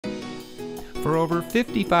For over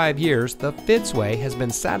 55 years, the Fitzway has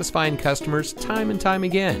been satisfying customers time and time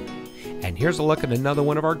again. And here's a look at another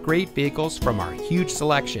one of our great vehicles from our huge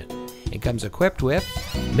selection. It comes equipped with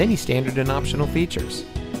many standard and optional features.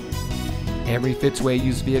 Every Fitzway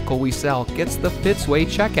used vehicle we sell gets the Fitzway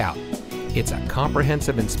checkout. It's a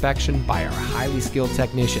comprehensive inspection by our highly skilled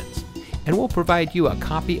technicians, and we'll provide you a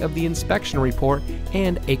copy of the inspection report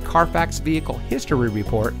and a Carfax vehicle history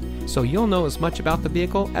report so you'll know as much about the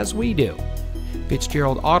vehicle as we do.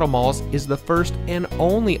 Fitzgerald Auto Malls is the first and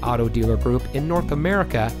only auto dealer group in North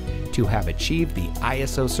America to have achieved the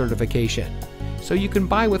ISO certification, so you can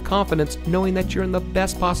buy with confidence knowing that you're in the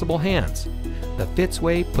best possible hands. The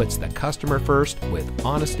Fitzway puts the customer first with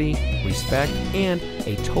honesty, respect, and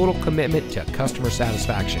a total commitment to customer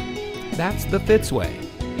satisfaction. That's the Fitzway.